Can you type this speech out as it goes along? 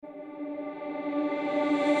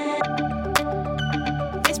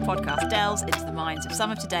podcast delves into the minds of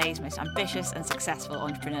some of today's most ambitious and successful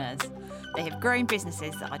entrepreneurs. They have grown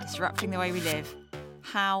businesses that are disrupting the way we live,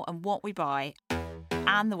 how and what we buy,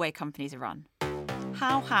 and the way companies are run.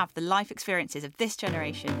 How have the life experiences of this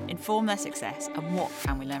generation informed their success, and what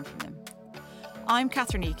can we learn from them? I'm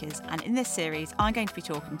Catherine Eakers, and in this series I'm going to be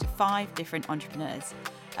talking to 5 different entrepreneurs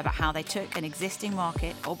about how they took an existing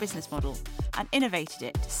market or business model and innovated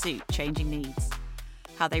it to suit changing needs.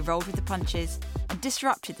 How they rolled with the punches and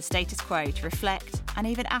disrupted the status quo to reflect and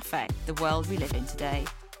even affect the world we live in today.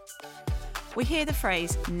 We hear the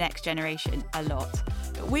phrase next generation a lot,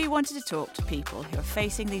 but we wanted to talk to people who are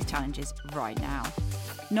facing these challenges right now.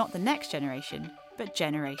 Not the next generation, but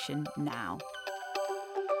generation now.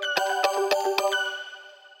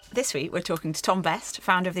 This week, we're talking to Tom Best,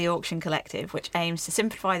 founder of the Auction Collective, which aims to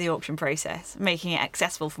simplify the auction process, making it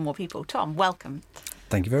accessible for more people. Tom, welcome.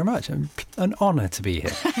 Thank you very much. An honour to be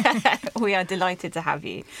here. We are delighted to have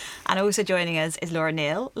you. And also joining us is Laura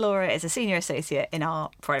Neal. Laura is a senior associate in our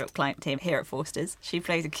private client team here at Forsters. She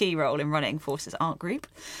plays a key role in running Forsters Art Group,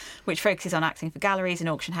 which focuses on acting for galleries and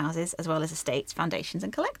auction houses, as well as estates, foundations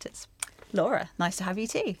and collectors. Laura, nice to have you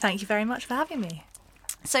too. Thank you very much for having me.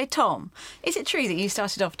 So, Tom, is it true that you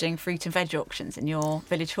started off doing fruit and veg auctions in your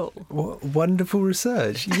village hall? What wonderful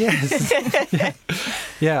research. Yes.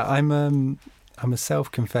 Yeah, I'm a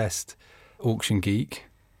self-confessed auction geek.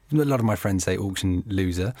 A lot of my friends say auction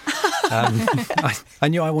loser. I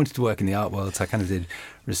knew I wanted to work in the art world, so I kind of did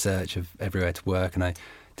research of everywhere to work, and I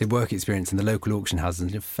did work experience in the local auction houses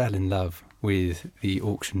and fell in love with the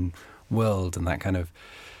auction world and that kind of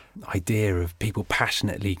idea of people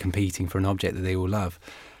passionately competing for an object that they all love.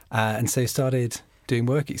 And so started doing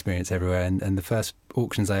work experience everywhere, and the first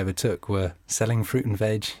auctions I ever took were selling fruit and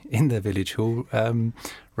veg in the village hall,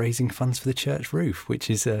 raising funds for the church roof, which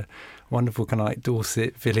is a wonderful kind of like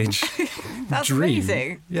Dorset village That's dream.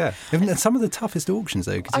 Amazing. Yeah. And some of the toughest auctions,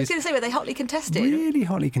 though. I was going to say, were they hotly contested? Really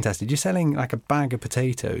hotly contested. You're selling like a bag of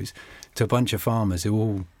potatoes to a bunch of farmers who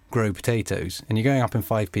all grow potatoes, and you're going up in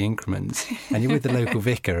 5p increments, and you're with the local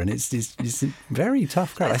vicar, and it's a very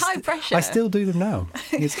tough crowd. It's high pressure. I still do them now.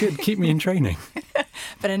 It's good. Keep me in training.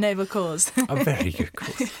 But a noble cause. A very good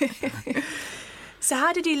cause. So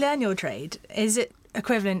how did you learn your trade? Is it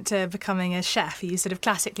equivalent to becoming a chef? Are you sort of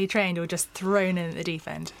classically trained or just thrown in at the deep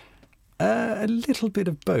end? A little bit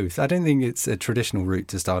of both. I don't think it's a traditional route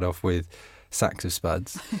to start off with sacks of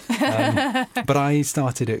spuds. But I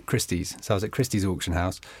started at Christie's. So I was at Christie's auction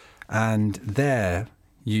house, and there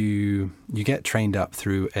you get trained up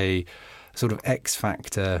through a sort of X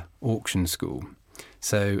Factor auction school.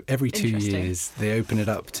 So every 2 years they open it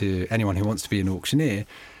up to anyone who wants to be an auctioneer,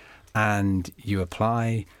 and you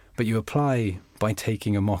apply, but you apply by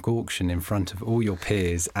taking a mock auction in front of all your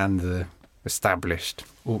peers and the established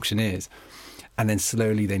auctioneers. And then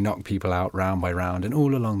slowly they knock people out round by round, and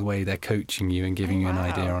all along the way they're coaching you and giving you an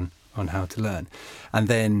idea on how to learn. And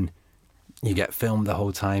then you get filmed the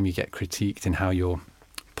whole time, you get critiqued in how you're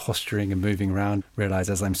posturing and moving around. Realise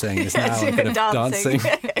as I'm saying this now, I'm kind of dancing.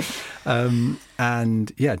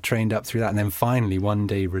 And yeah, trained up through that, and then finally one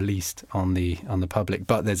day released on the public.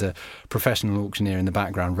 But there's a professional auctioneer in the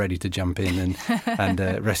background ready to jump in and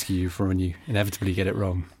rescue you from when you inevitably get it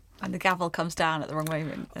wrong. And the gavel comes down at the wrong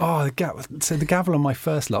moment. Oh, so the gavel on my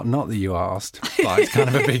first lot, not that you asked, but it's kind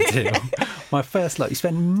of a big deal. My first lot, you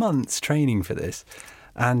spend months training for this.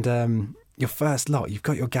 And your first lot, you've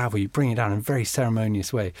got your gavel, you bring it down in a very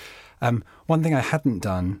ceremonious way. One thing I hadn't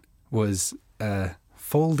done was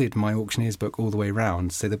folded my auctioneer's book all the way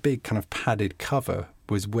round. So the big kind of padded cover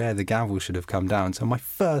was where the gavel should have come down. So my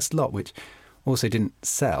first lot, which also didn't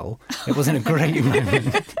sell, it wasn't a great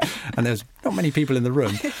moment, and there was not many people in the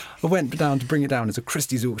room. I went down to bring it down as a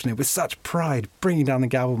Christie's auctioneer with such pride, bringing down the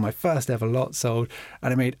gavel, my first ever lot sold,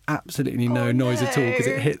 and it made absolutely no noise at all because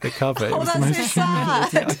it hit the cover. It was that's the most so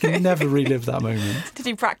sad. I can never relive that moment. Did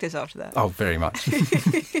you practice after that? Oh, very much.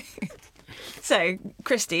 So,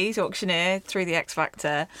 Christie's, auctioneer, through the X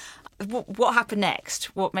Factor. What happened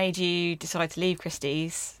next? What made you decide to leave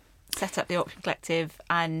Christie's, set up the Auction Collective,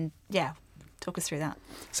 and talk us through that.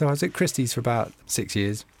 So I was at Christie's for about 6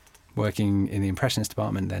 years, working in the Impressionist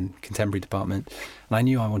department, then Contemporary department, and I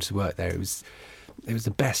knew I wanted to work there. It was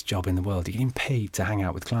the best job in the world. You're getting paid to hang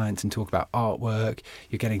out with clients and talk about artwork.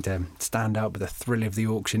 You're getting to stand up with the thrill of the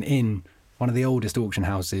auction in one of the oldest auction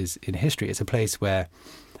houses in history. It's a place where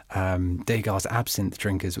Degas absinthe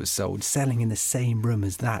drinkers was sold, selling in the same room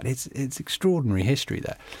as that. It's extraordinary history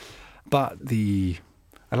there. But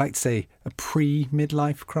I like to say a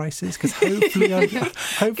pre-midlife crisis, because hopefully I'm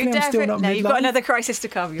still not midlife. No, you've got another crisis to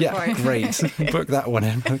come. You're great. Book that one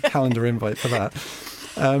in, calendar invite for that.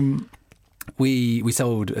 we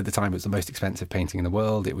sold, at the time, it was the most expensive painting in the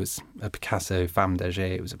world. It was a Picasso Femme d'Alger.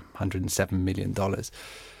 It was $107 million.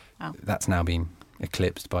 Wow. That's now been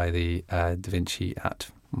eclipsed by the Da Vinci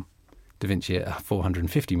at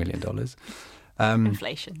 $450 million.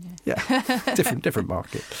 Inflation. Yeah, different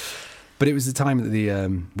market. But it was the time that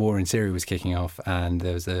the war in Syria was kicking off, and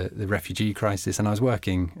there was the refugee crisis. And I was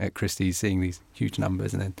working at Christie's, seeing these huge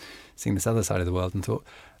numbers, and then seeing this other side of the world, and thought,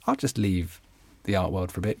 I'll just leave the art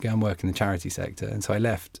world for a bit, go and work in the charity sector. And so I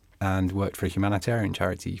left and worked for a humanitarian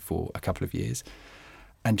charity for a couple of years.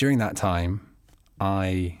 And during that time,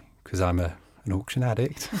 because I'm an auction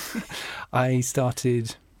addict, I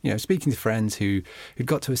started, speaking to friends who'd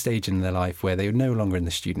got to a stage in their life where they were no longer in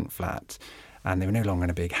the student flat, and they were no longer in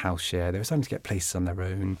a big house share. They were starting to get places on their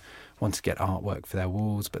own, wanted to get artwork for their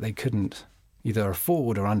walls, but they couldn't either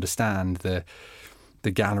afford or understand the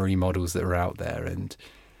gallery models that were out there.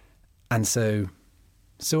 And so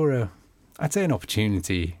saw I'd say an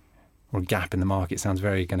opportunity or a gap in the market. Sounds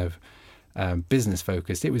very kind of business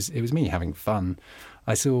focused. It was me having fun.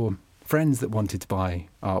 I saw friends that wanted to buy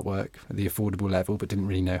artwork at the affordable level but didn't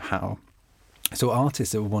really know how. I saw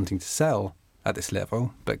artists that were wanting to sell at this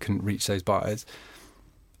level but couldn't reach those buyers.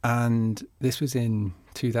 And this was in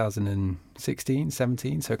 2016,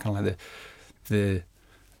 17, so kind of like the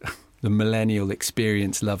millennial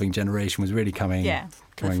experience loving generation was really coming.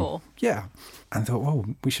 The fall. Yeah. And I thought,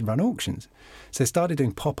 we should run auctions. So I started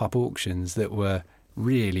doing pop-up auctions that were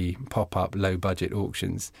really pop-up, low-budget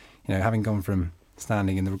auctions. Having gone from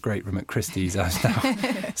standing in the great room at Christie's, I was now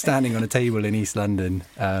standing on a table in East London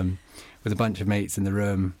with a bunch of mates in the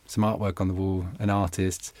room, some artwork on the wall, an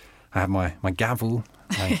artist. I had my gavel,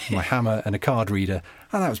 my hammer and a card reader.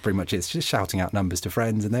 And that was pretty much it. It's just shouting out numbers to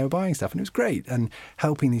friends, and they were buying stuff. And it was great. And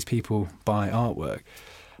helping these people buy artwork.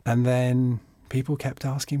 And then people kept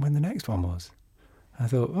asking when the next one was. I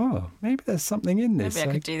thought, maybe there's something in this. Maybe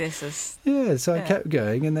I could do this as... Yeah, so I kept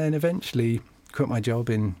going, and then eventually quit my job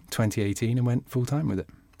in 2018 and went full-time with it.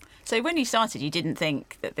 So when you started, you didn't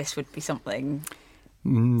think that this would be something...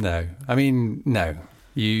 No. I mean, no.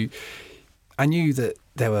 I knew that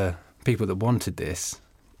there were people that wanted this,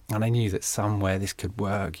 and I knew that somewhere this could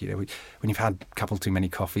work. When you've had a couple too many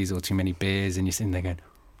coffees or too many beers, and you're sitting there going,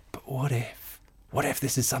 but what if? What if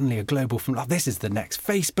this is suddenly a global film? Oh, this is the next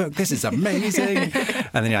Facebook. This is amazing. And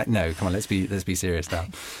then you're like, no, come on, let's be serious now.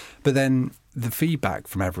 But then the feedback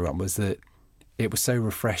from everyone was that it was so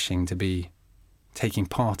refreshing to be taking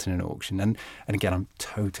part in an auction. And again, I'm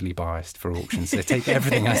totally biased for auctions, so take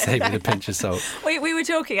everything I say with a pinch of salt. We were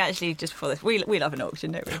talking actually just before this. We love an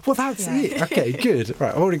auction, don't we? Well, that's it. Okay, good.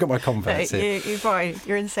 Right, I've already got my converts here.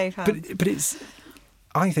 You're in safe hands. But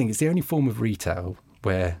I think it's the only form of retail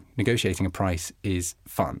where negotiating a price is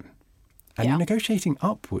fun. And you're negotiating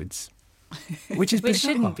upwards, which is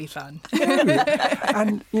bizarre. shouldn't be fun. No.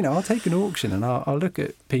 And, I'll take an auction and I'll look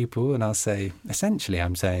at people and I'll say, essentially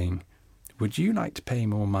I'm saying, would you like to pay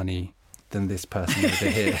more money than this person over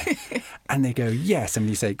here? And they go, yes. And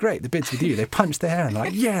you say, great, the bid's with you. They punch their hair and they're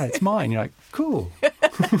like, yeah, it's mine. You're like, cool.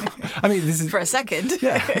 I mean, this is... For a second.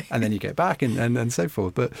 Yeah. And then you go back and so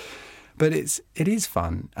forth. But it is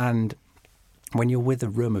fun. And when you're with a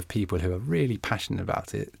room of people who are really passionate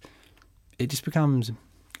about it, it just becomes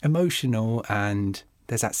emotional, and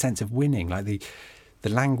there's that sense of winning, like the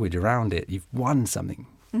language around it. You've won something.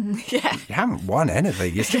 Yeah. You haven't won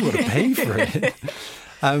anything. You still got to pay for it.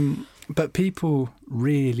 But people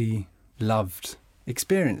really loved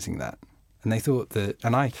experiencing that. And they thought that,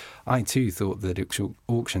 and I too thought that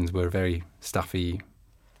auctions were a very stuffy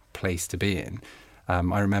place to be in.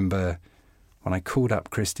 I remember when I called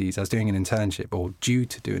up Christie's, I was doing an internship, or due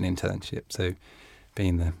to do an internship. So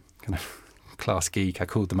being the kind of class geek, I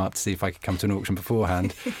called them up to see if I could come to an auction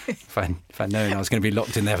beforehand. If I'd known I was going to be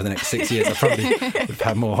locked in there for the next 6 years, I probably would have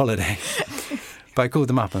had more holiday. But I called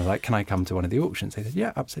them up and I was like, can I come to one of the auctions? They said,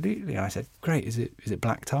 yeah, absolutely. And I said, great, is it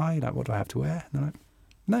black tie? Like, what do I have to wear? And they're like,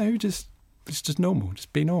 no, it's just normal,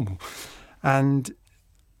 just be normal. And,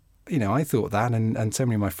 I thought that, and so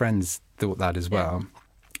many of my friends thought that as well. Yeah.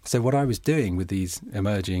 So what I was doing with these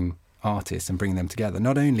emerging artists and bringing them together,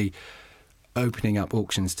 not only opening up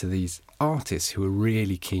auctions to these artists who are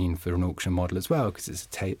really keen for an auction model as well, because it's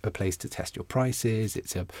a place to test your prices.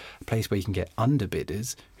 It's a place where you can get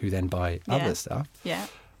underbidders who then buy other stuff. Yeah.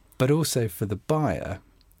 But also for the buyer,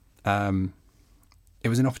 it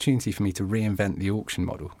was an opportunity for me to reinvent the auction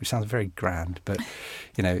model, which sounds very grand. But,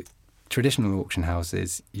 traditional auction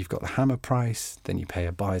houses, you've got the hammer price, then you pay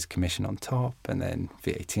a buyer's commission on top, and then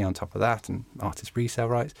VAT on top of that, and artist resale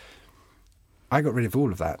rights. I got rid of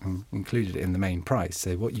all of that and included it in the main price.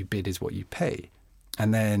 So what you bid is what you pay.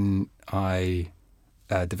 And then I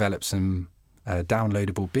developed some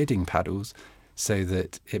downloadable bidding paddles so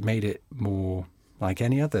that it made it more like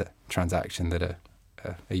any other transaction that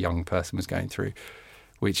a young person was going through,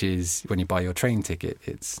 which is when you buy your train ticket,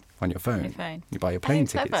 it's on your phone. You buy your plane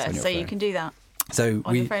tickets on your phone. You can do that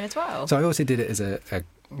on your phone as well. So I also did it as a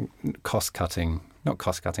cost-cutting, not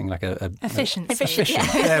cost-cutting, like efficiency.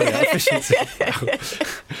 There we are, efficiency.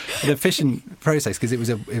 An efficient process, because it was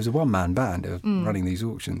a one-man band of running these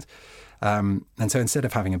auctions. And so instead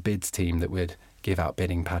of having a bids team that would give out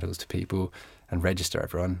bidding paddles to people and register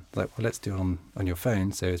everyone, like, well, let's do it on your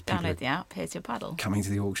phone. So as people download the app, here's your paddle. Coming to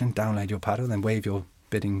the auction, download your paddle, then wave your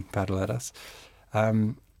bidding paddle at us.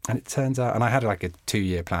 And it turns out, and I had like a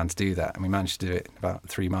 2-year plan to do that, and we managed to do it in about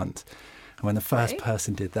 3 months. And when the first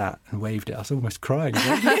person did that and waved it, I was almost crying.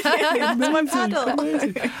 It's my paddle.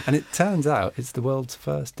 Amazing. And it turns out it's the world's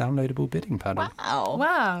first downloadable bidding paddle.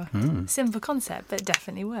 Wow. Simple concept, but it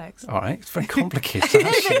definitely works. All right, it's very complicated.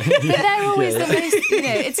 But they're always the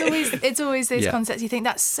most, it's always those concepts you think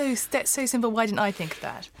that's so simple. Why didn't I think of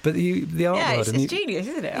that? But the art world, it's genius,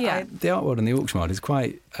 isn't it? Yeah. The art world and the auction world is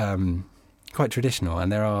quite traditional,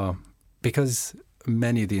 and there are, because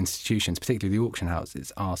many of the institutions, particularly the auction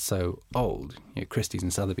houses, are so old. Christie's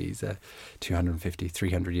and Sotheby's are 250,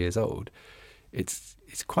 300 years old. It's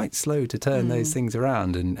quite slow to turn those things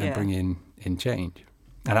around and bring in change.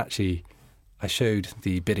 And actually, I showed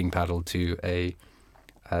the bidding paddle to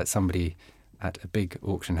somebody at a big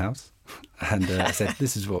auction house, and I said,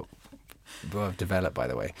 "This is what I've developed, by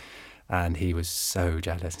the way." And he was so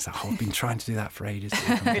jealous. He's like, I've been trying to do that for ages.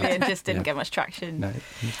 Really, and just didn't get much traction. No.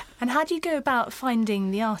 And how do you go about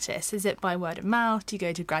finding the artists? Is it by word of mouth? Do you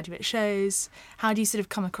go to graduate shows? How do you sort of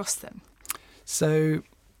come across them? So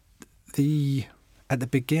at the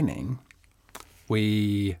beginning,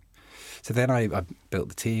 then I built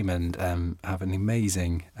the team and have an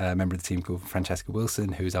amazing member of the team called Francesca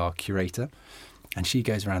Wilson, who's our curator. And she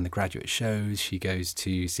goes around the graduate shows, she goes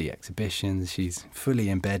to see exhibitions, she's fully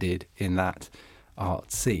embedded in that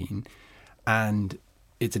art scene. And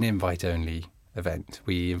it's an invite-only event.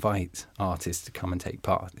 We invite artists to come and take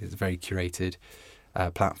part. It's a very curated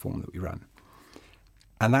platform that we run.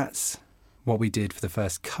 And that's what we did for the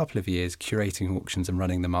first couple of years, curating auctions and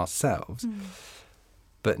running them ourselves.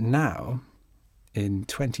 But now, in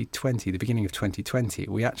 2020, the beginning of 2020,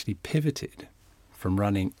 we actually pivoted from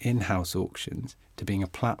running in-house auctions to being a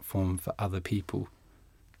platform for other people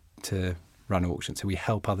to run auctions. So we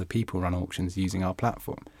help other people run auctions using our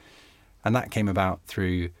platform. And that came about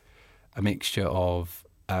through a mixture of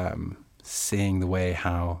seeing the way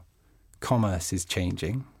how commerce is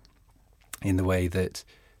changing, in the way that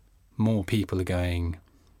more people are going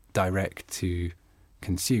direct to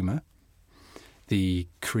consumer, the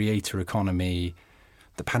creator economy,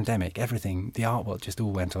 the pandemic, everything, the art world just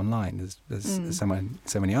all went online. There's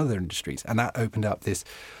so many other industries. And that opened up this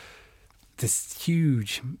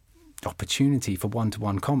huge opportunity for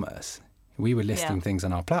one-to-one commerce. We were listing things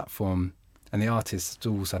on our platform, and the artists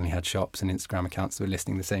all suddenly had shops and Instagram accounts that were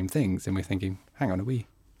listing the same things. And we're thinking, hang on, are we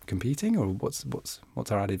competing, or what's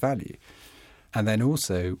our added value? And then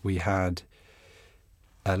also we had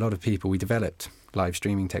a lot of people, we developed live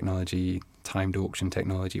streaming technology, timed auction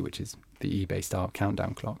technology, which is the eBay style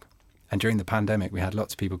countdown clock. And during the pandemic, we had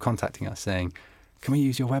lots of people contacting us saying, can we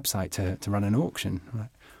use your website to run an auction? I'm like,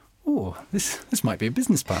 oh, this might be a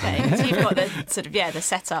business plan. Okay, so you've got the sort of, the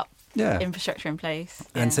setup, infrastructure in place.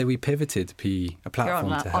 And so we pivoted to be a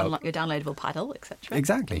platform to help. On your downloadable paddle, etc.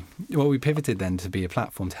 Exactly. Well, we pivoted then to be a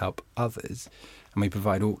platform to help others, and we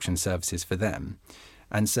provide auction services for them.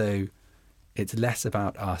 And so it's less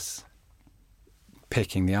about us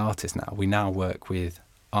picking the artist now. We now work with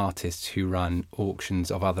artists who run auctions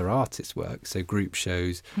of other artists' work, so group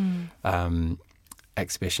shows,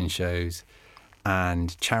 exhibition shows,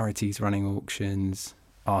 and charities running auctions,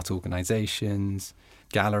 art organisations,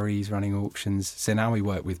 galleries running auctions. So now we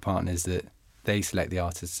work with partners that they select the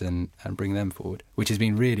artists and bring them forward, which has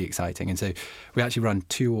been really exciting. And so we actually run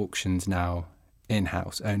 2 auctions now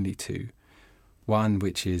in-house, only 2. One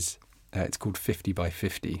which is, it's called 50 by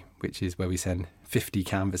 50, which is where we send 50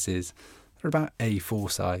 canvases. They're about A4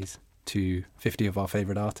 size to 50 of our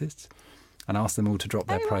favourite artists, and ask them all to drop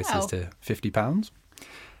their prices to £50.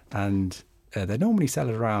 And they normally sell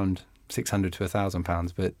at around £600 to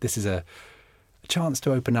 £1,000, but this is a chance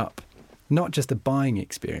to open up not just the buying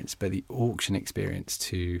experience, but the auction experience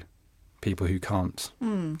to people who can't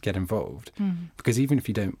get involved. Because even if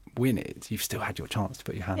you don't win it, you've still had your chance to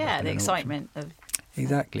put your hand up. Yeah, the excitement of...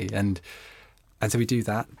 Exactly. And so we do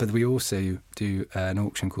that, but we also do an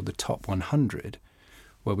auction called the Top 100,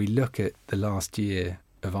 where we look at the last year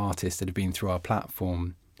of artists that have been through our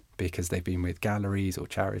platform because they've been with galleries or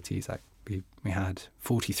charities like We had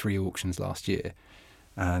 43 auctions last year,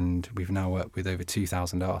 and we've now worked with over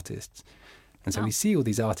 2,000 artists. And so we see all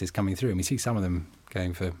these artists coming through, and we see some of them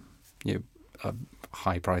going for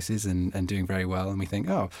high prices and doing very well. And we think,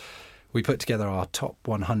 we put together our top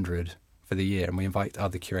 100 for the year, and we invite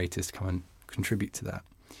other curators to come and contribute to that.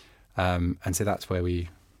 And so that's where we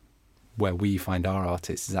find our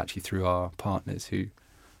artists is actually through our partners who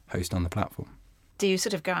host on the platform. Do you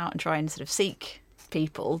sort of go out and try and sort of seek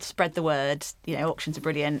people, spread the word, auctions are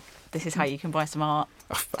brilliant, this is how you can buy some art?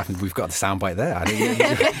 I mean, we've got the soundbite there.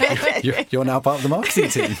 You're now part of the marketing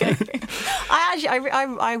team.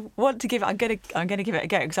 I want to give it, I'm going to give it a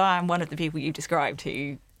go, because I am one of the people you described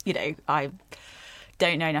who, I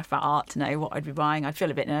don't know enough about art to know what I'd be buying. I'd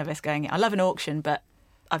feel a bit nervous going, I love an auction, but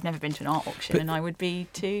I've never been to an art auction, and I would be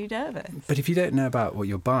too nervous. But if you don't know about what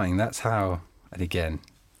you're buying, that's how, and again,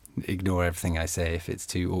 ignore everything I say if it's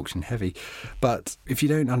too auction heavy, but if you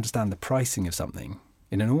don't understand the pricing of something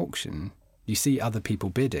in an auction, you see other people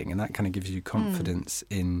bidding, and that kind of gives you confidence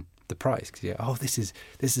in the price, because you go, this is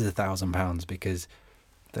 £1,000 because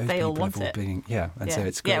those they people all want have all it. Been, so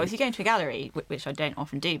it's great. Yeah, well, if you go into a gallery, which I don't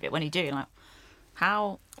often do, but when you do, you're like,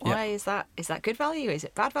 why is that good value? Is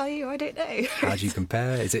it bad value? I don't know. How do you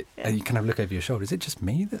compare? Is it? And you kind of look over your shoulder. Is it just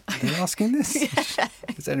me that they're asking this?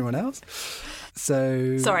 Is there anyone else?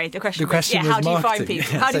 So sorry, the question was how do you find marketing.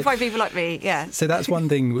 people? How do you find people like me? Yeah. So that's one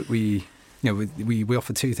thing we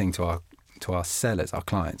offer two things to our sellers, our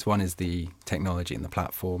clients. One is the technology and the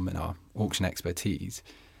platform and our auction expertise,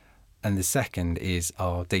 and the second is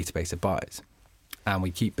our database of buyers, and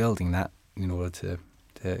we keep building that in order to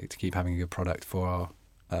keep having a good product for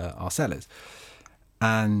our sellers.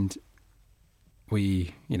 And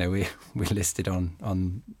we're listed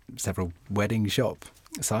on several wedding shop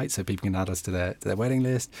sites, so people can add us to their wedding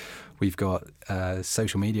list. We've got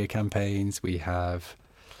social media campaigns. We have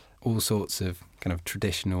all sorts of kind of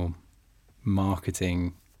traditional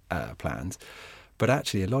marketing plans. But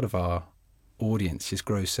actually, a lot of our audience just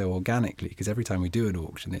grows so organically, because every time we do an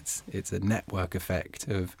auction, it's a network effect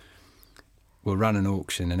of, we'll run an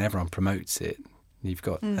auction and everyone promotes it. You've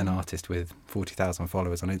got an artist with 40,000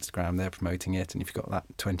 followers on Instagram, they're promoting it, and if you've got that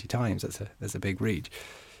 20 times, that's a big reach.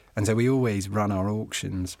 And so we always run our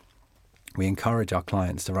auctions. We encourage our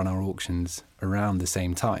clients to run our auctions around the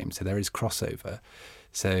same time, so there is crossover.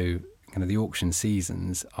 So kind of the auction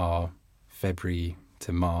seasons are February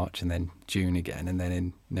to March, and then June again, and then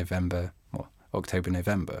in October,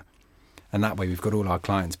 November. And that way we've got all our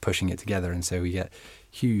clients pushing it together, and so we get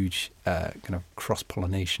huge kind of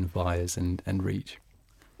cross-pollination of buyers and reach.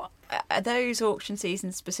 Are those auction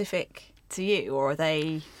seasons specific to you, or are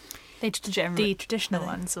they the traditional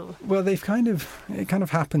ones? Or? Well, it kind of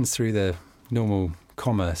happens through the normal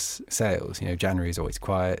commerce sales. January is always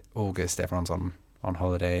quiet, August everyone's on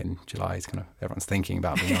holiday, and July is kind of everyone's thinking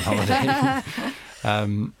about being on holiday.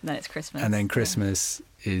 Then it's Christmas. And then Christmas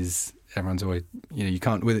is... Everyone's always, you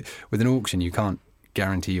can't, with an auction, you can't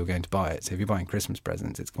guarantee you're going to buy it. So if you're buying Christmas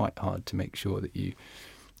presents, it's quite hard to make sure that you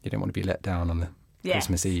don't want to be let down on the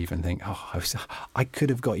Christmas Eve and think, I could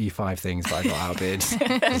have got you 5 things, but I got outbid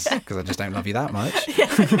because I just don't love you that much.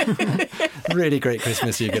 Really great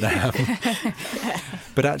Christmas you're going to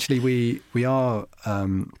have. But actually, we are,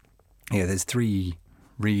 there's 3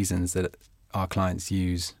 reasons that our clients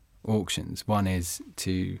use auctions. One is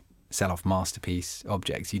to sell off masterpiece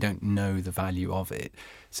objects. You don't know the value of it.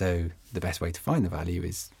 So the best way to find the value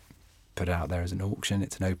is put it out there as an auction.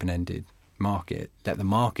 It's an open-ended market. Let the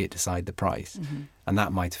market decide the price. Mm-hmm. And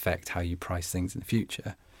that might affect how you price things in the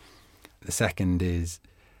future. The second is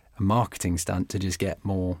a marketing stunt to just get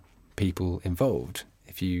more people involved.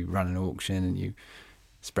 If you run an auction and you're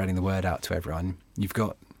spreading the word out to everyone,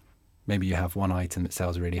 maybe you have one item that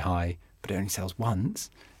sells really high, but it only sells once,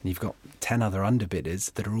 and you've got 10 other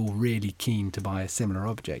underbidders that are all really keen to buy a similar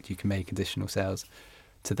object. You can make additional sales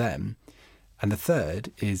to them. And the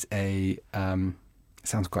third is it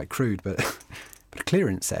sounds quite crude, but a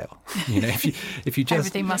clearance sale. If you just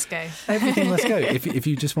everything must go. Everything must go. If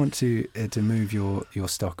you just want to move your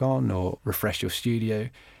stock on or refresh your studio,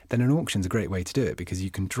 then an auction's a great way to do it, because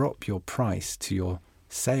you can drop your price to your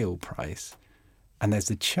sale price, and there's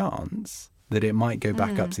a chance that it might go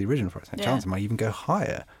back up to the original price. And chance it might even go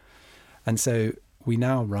higher. And so we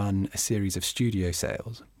now run a series of studio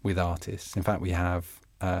sales with artists. In fact, we have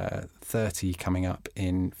 30 coming up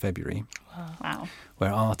in February. Wow.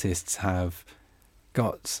 Where artists have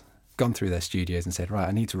gone through their studios and said, right,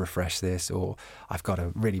 I need to refresh this, or I've got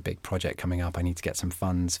a really big project coming up, I need to get some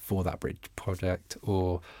funds for that bridge project,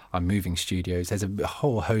 or I'm moving studios. There's a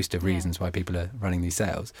whole host of reasons why people are running these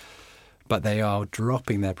sales. but they are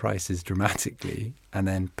dropping their prices dramatically and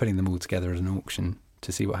then putting them all together as an auction to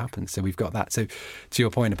see what happens. So we've got that. So to your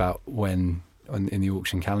point about when in the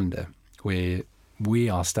auction calendar, we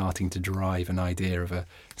are starting to drive an idea of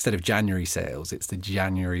instead of January sales, it's the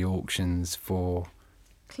January auctions for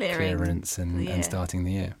clearance and starting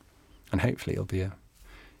the year. And hopefully it'll be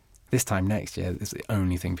this time next year, this is the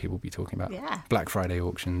only thing people will be talking about. Yeah. Black Friday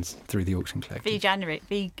auctions through the Auction Collective.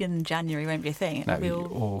 Vegan January won't be a thing.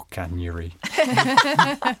 Or January.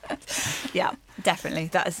 Yeah, definitely.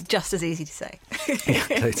 That is just as easy to say. Yeah,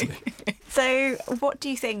 totally. So what do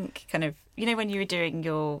you think, kind of, when you were doing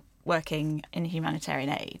your working in humanitarian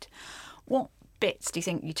aid, what bits do you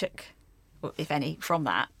think you took, if any, from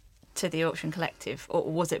that to the Auction Collective? Or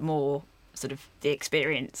was it more sort of the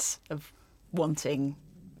experience of wanting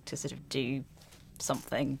to sort of do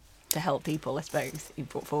something to help people, I suppose, you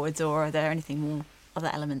brought forwards, or are there anything more, other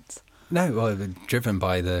elements? No, well, driven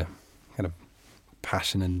by the kind of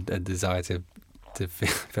passion and desire to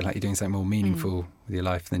feel like you're doing something more meaningful with your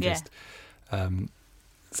life than just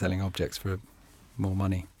selling objects for more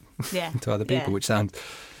money to other people, which sounds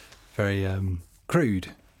very crude.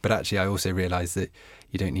 But actually, I also realise that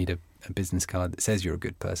you don't need a business card that says you're a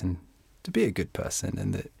good person to be a good person,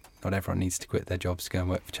 and that not everyone needs to quit their jobs to go and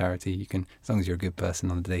work for charity. You can, as long as you're a good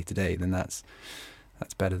person on the day-to-day, then that's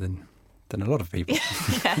better than a lot of people.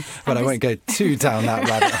 But I won't go too down that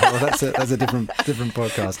rabbit hole. That's a different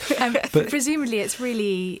podcast. But presumably it's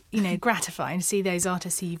really, gratifying to see those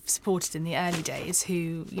artists you've supported in the early days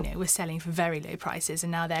who, were selling for very low prices,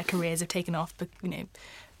 and now their careers have taken off,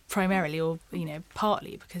 primarily or,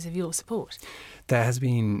 partly because of your support. That's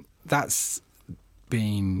been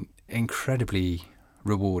incredibly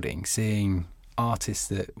rewarding, seeing artists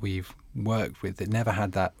that we've worked with that never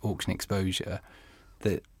had that auction exposure,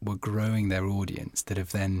 that were growing their audience, that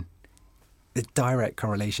have then the direct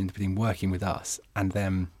correlation between working with us and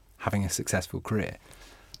them having a successful career.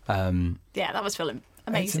 That was amazing.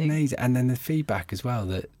 It's amazing. And then the feedback as well,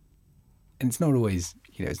 and it's not always,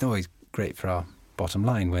 it's not always great for our bottom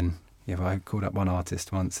line when, I called up one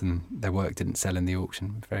artist once and their work didn't sell in the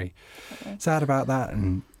auction. I'm very sad about that.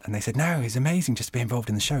 And they said, no, it's amazing just to be involved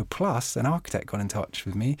in the show. Plus, an architect got in touch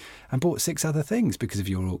with me and bought 6 other things because of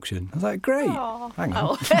your auction. I was like, great. Aww. Hang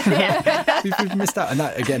on. We've missed out. And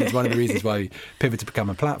that, again, is one of the reasons why we pivoted to become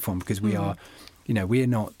a platform, because we are, we're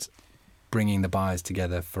not bringing the buyers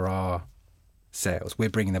together for our sales. We're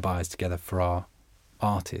bringing the buyers together for our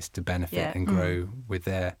artists to benefit and grow with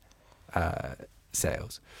their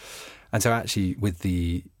sales. And so actually with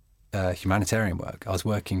the humanitarian work, I was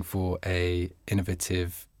working for a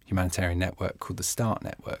innovative humanitarian network called the START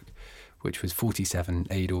Network, which was 47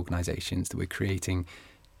 aid organisations that were creating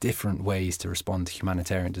different ways to respond to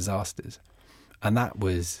humanitarian disasters. And that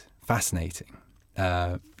was fascinating,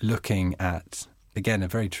 looking at, again, a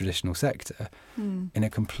very traditional sector in a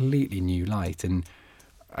completely new light. And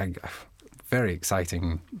very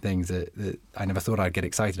exciting things that I never thought I'd get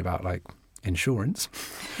excited about, like insurance.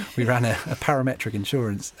 We ran a parametric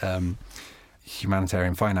insurance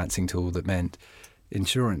humanitarian financing tool that meant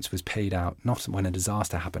insurance was paid out not when a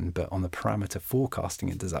disaster happened, but on the parameter forecasting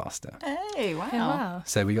a disaster. Hey, wow. Oh, wow.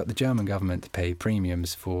 So we got the German government to pay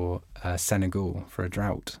premiums for Senegal for a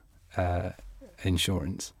drought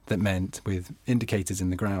insurance that meant, with indicators in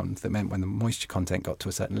the ground, that meant when the moisture content got to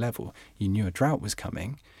a certain level, you knew a drought was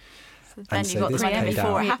coming. So then you got the money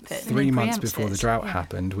before it happened. 3 months before the drought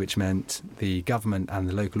happened, which meant the government and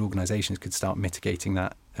the local organisations could start mitigating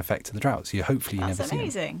that effect of the drought. So hopefully you never see it. That's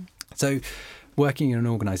amazing. So working in an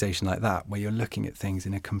organisation like that, where you're looking at things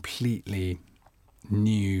in a completely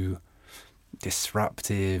new,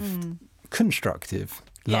 disruptive, constructive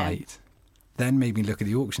light, then made me look at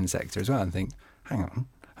the auction sector as well and think, hang on,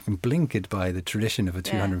 I've been blinkered by the tradition of a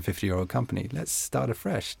 250-year-old company. Let's start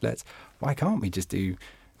afresh. Why can't we just do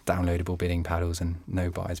downloadable bidding paddles and no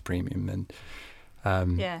buyer's premium?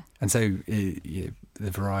 And so the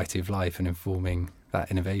variety of life and informing that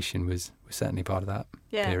innovation was certainly part of that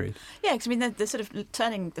period. Yeah, because I mean, the sort of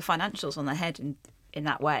turning the financials on their head in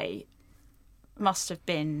that way must have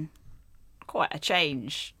been quite a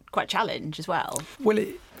challenge as well. Well,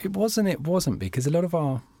 it wasn't, because a lot of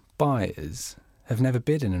our buyers have never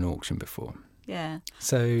bid in an auction before. Yeah.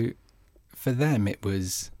 So for them it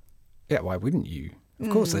was, why wouldn't you? Of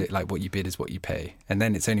course, what you bid is what you pay. And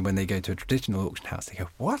then it's only when they go to a traditional auction house, they go,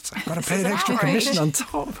 what? I've got to pay an extra commission on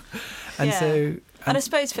top. And And I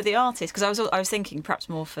suppose for the artist, because I was thinking perhaps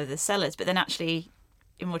more for the sellers, but then actually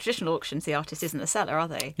in more traditional auctions, the artist isn't the seller, are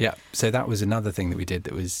they? Yeah. So that was another thing that we did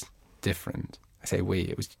that was different. I say we,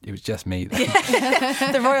 it was just me.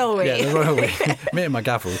 The royal we. Yeah, the royal we. Me and my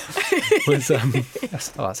gavel was. That's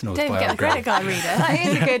an autobiography. Don't forget the credit card reader. That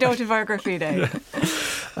is a good autobiography, though.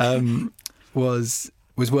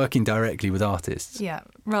 Was working directly with artists. Yeah,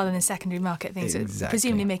 rather than secondary market things that Exactly.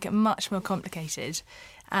 presumably make it much more complicated.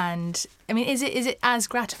 And I mean, is it as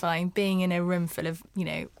gratifying being in a room full of, you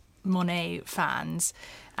know, Monet fans,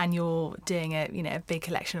 and you're doing a big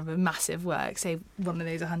collection of a massive work, say one of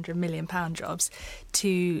those £100 million jobs,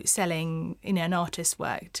 to selling, you know, an artist's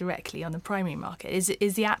work directly on the primary market?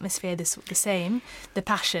 Is the atmosphere the same, the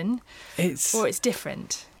passion, or it's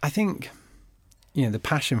different? I think, you know, the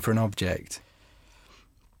passion for an object,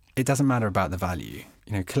 it doesn't matter about the value.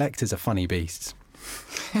 You know, collectors are funny beasts.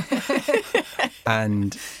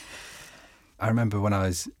 And I remember when I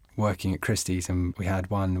was working at Christie's and we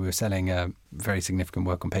were selling a very significant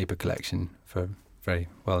work on paper collection for a very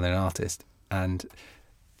well-known artist. And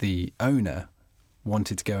the owner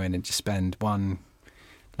wanted to go in and just spend one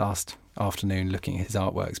last afternoon looking at his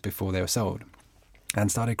artworks before they were sold,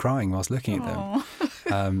 and started crying whilst looking at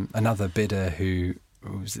them. Another bidder who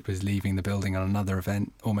was leaving the building on another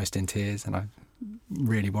event, almost in tears, and I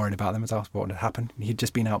really worried about them. I was asked what had happened. He'd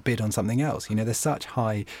just been outbid on something else. You know, there's such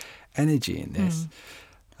high energy in this.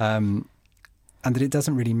 And that it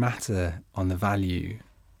doesn't really matter on the value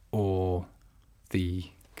or the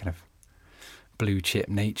kind of blue chip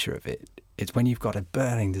nature of it. It's when you've got a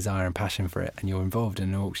burning desire and passion for it and you're involved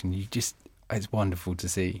in an auction, it's wonderful to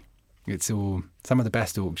see. Some of the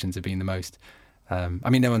best auctions have been the most, I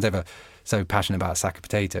mean, no one's ever so passionate about a sack of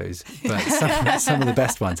potatoes, but some of the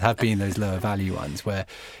best ones have been those lower value ones where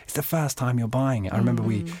it's the first time you're buying it. I remember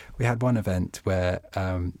we had one event where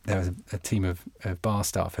there was a team of bar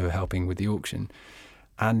staff who were helping with the auction,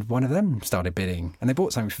 and one of them started bidding and they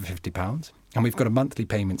bought something for £50. And we've got a monthly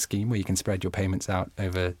payment scheme where you can spread your payments out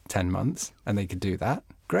over 10 months, and they could do that.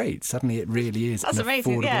 Great. Suddenly it really is That's an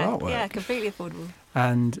amazing. affordable artwork. Yeah, completely affordable.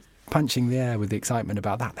 And punching the air with the excitement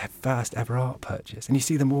about that, their first ever art purchase. And you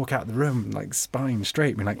see them walk out the room like spine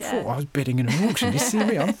straight, being like, I was bidding in an auction. You see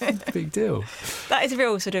me? I'm a big deal. That is a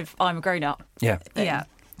real sort of I'm a grown-up Yeah. thing, Yeah.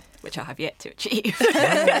 which I have yet to achieve.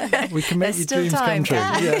 We can make There's your still dreams time.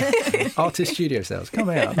 come true. Yeah. Artist studio sales, come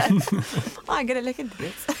out. I'm going to look into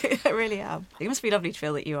this. I really am. It must be lovely to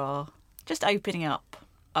feel that you are just opening up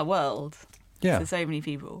a world for so many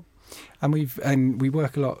people. And we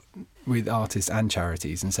work a lot with artists and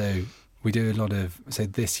charities, and so we do a lot of. So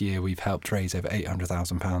this year we've helped raise over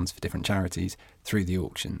 £800,000 for different charities through the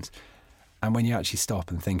auctions. And when you actually stop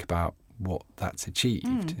and think about what that's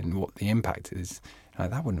achieved and what the impact is,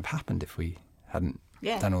 that wouldn't have happened if we hadn't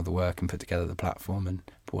done all the work and put together the platform and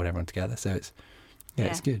brought everyone together. So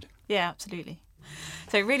it's good. Yeah, absolutely.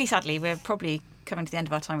 So really sadly, we're probably coming to the end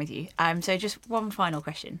of our time with you. So just one final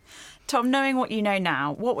question. Tom, knowing what you know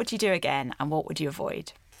now, what would you do again and what would you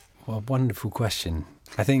avoid? Well, wonderful question.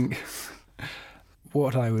 I think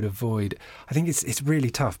what I would avoid, I think it's really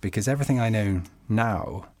tough because everything I know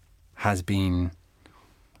now has been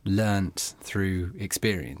learnt through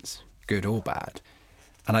experience, good or bad.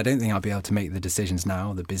 And I don't think I'll be able to make the decisions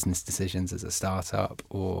now, the business decisions as a startup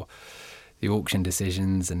or the auction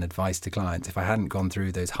decisions and advice to clients, if I hadn't gone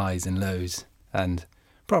through those highs and lows, and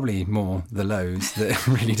probably more the lows that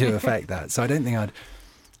really do affect that. So I don't think I'd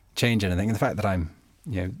change anything. And the fact that I'm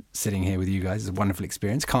sitting here with you guys is a wonderful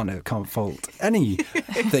experience. Can't fault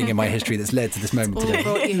anything in my history that's led to this moment All today.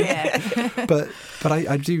 brought you here. But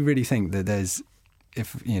I do really think that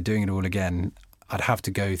if doing it all again, I'd have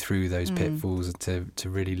to go through those pitfalls to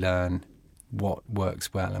really learn what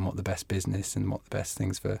works well and what the best business and what the best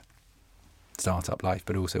things for startup life,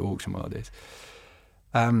 but also auction world is.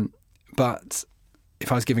 But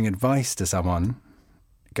if I was giving advice to someone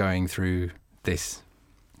going through this,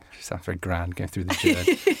 it sounds very grand, going through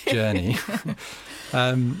the journey,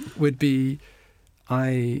 would be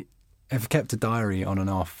I have kept a diary on and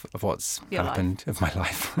off of what's happened of my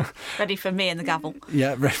life. Ready for me and the gavel.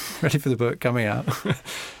 Yeah, ready for the book coming out.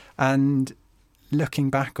 And looking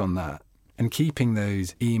back on that and keeping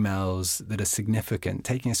those emails that are significant,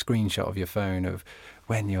 taking a screenshot of your phone of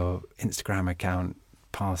when your Instagram account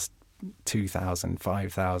passed 2,000,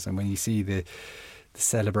 5,000, when you see the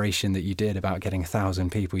celebration that you did about getting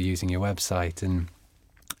 1,000 people using your website and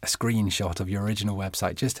a screenshot of your original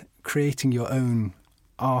website, just and your own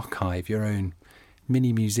archive, your own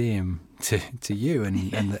mini museum to you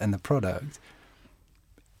and the product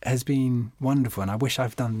has been wonderful. And I wish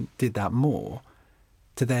did that more,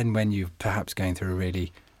 to then when you're perhaps going through a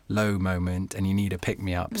really low moment and you need a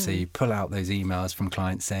pick-me-up, so you pull out those emails from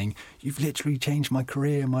clients saying, you've literally changed my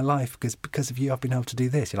career and my life because of you I've been able to do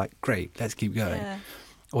this. You're like, great, let's keep going. Yeah.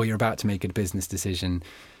 or you're about to make a business decision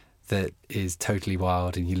that is totally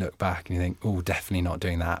wild and you look back and you think, oh, definitely not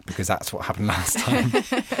doing that because that's what happened last time.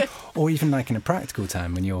 Or even like in a practical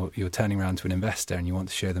term, when you're turning around to an investor and you want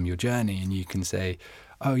to show them your journey and you can say,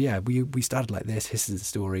 oh yeah, we started like this is the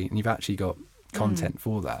story, and you've actually got content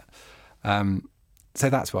for that. So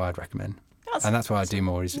that's what I'd recommend. And that's what I'd do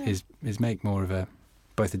more is make more of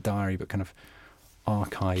both a diary but kind of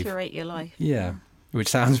archive. Curate your life. Yeah, which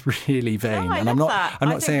sounds really vain. No, and I'm not that. I'm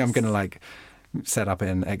not saying I'm going to like set up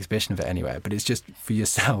an exhibition of it anywhere, but it's just for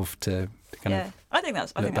yourself to kind of I think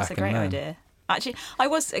that's a great idea. Actually, I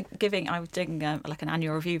was doing like an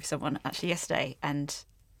annual review for someone actually yesterday, and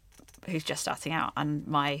who's just starting out, and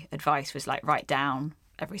my advice was like write down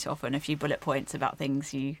every so often a few bullet points about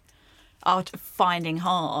things you are finding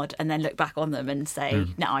hard, and then look back on them and say,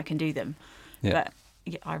 "No, I can do them." Yeah. But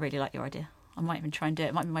yeah, I really like your idea. I might even try and do it.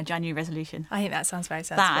 It might be my January resolution. I think that sounds very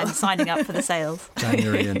sensible. That and signing up for the sales.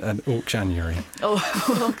 January and Orc January.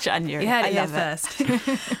 Oh, January. You heard it here first.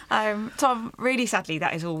 Tom, really sadly,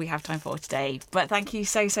 that is all we have time for today. But thank you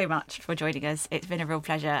so much for joining us. It's been a real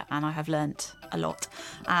pleasure and I have learnt a lot.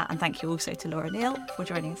 And thank you also to Laura Neal for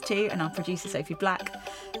joining us too, and our producer Sophie Black.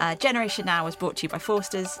 Generation Now was brought to you by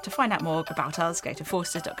Forsters. To find out more about us, go to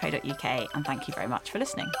forsters.co.uk, and thank you very much for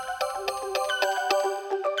listening.